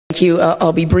Thank you.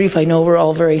 I'll be brief. I know we're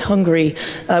all very hungry.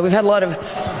 We've had a lot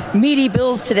of meaty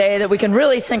bills today that we can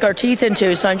really sink our teeth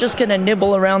into, so I'm just going to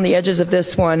nibble around the edges of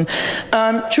this one.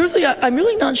 Truthfully, I'm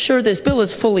really not sure this bill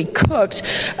is fully cooked,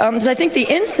 because I think the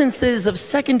instances of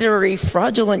secondary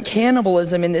fraudulent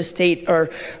cannibalism in this state are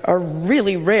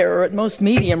really rare, or at most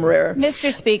medium rare.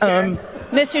 Mr. Speaker,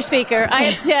 Mr. Speaker, I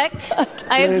object.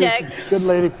 I object. Good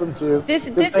lady from 2. This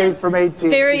is from 18.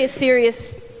 very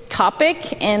serious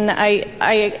topic, and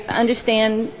I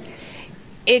understand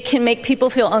it can make people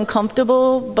feel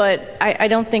uncomfortable, but I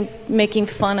don't think making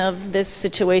fun of this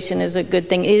situation is a good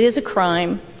thing. It is a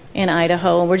crime in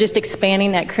Idaho, and we're just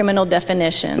expanding that criminal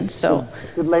definition. So,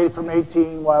 good lady from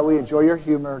 18, while we enjoy your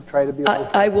humor, try to be okay.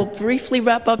 I will briefly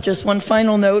wrap up. Just one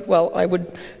final note. While I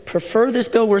would prefer this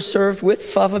bill were served with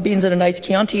fava beans and a nice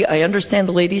Chianti, I understand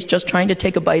the lady's just trying to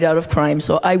take a bite out of crime,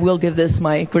 so I will give this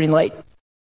my green light.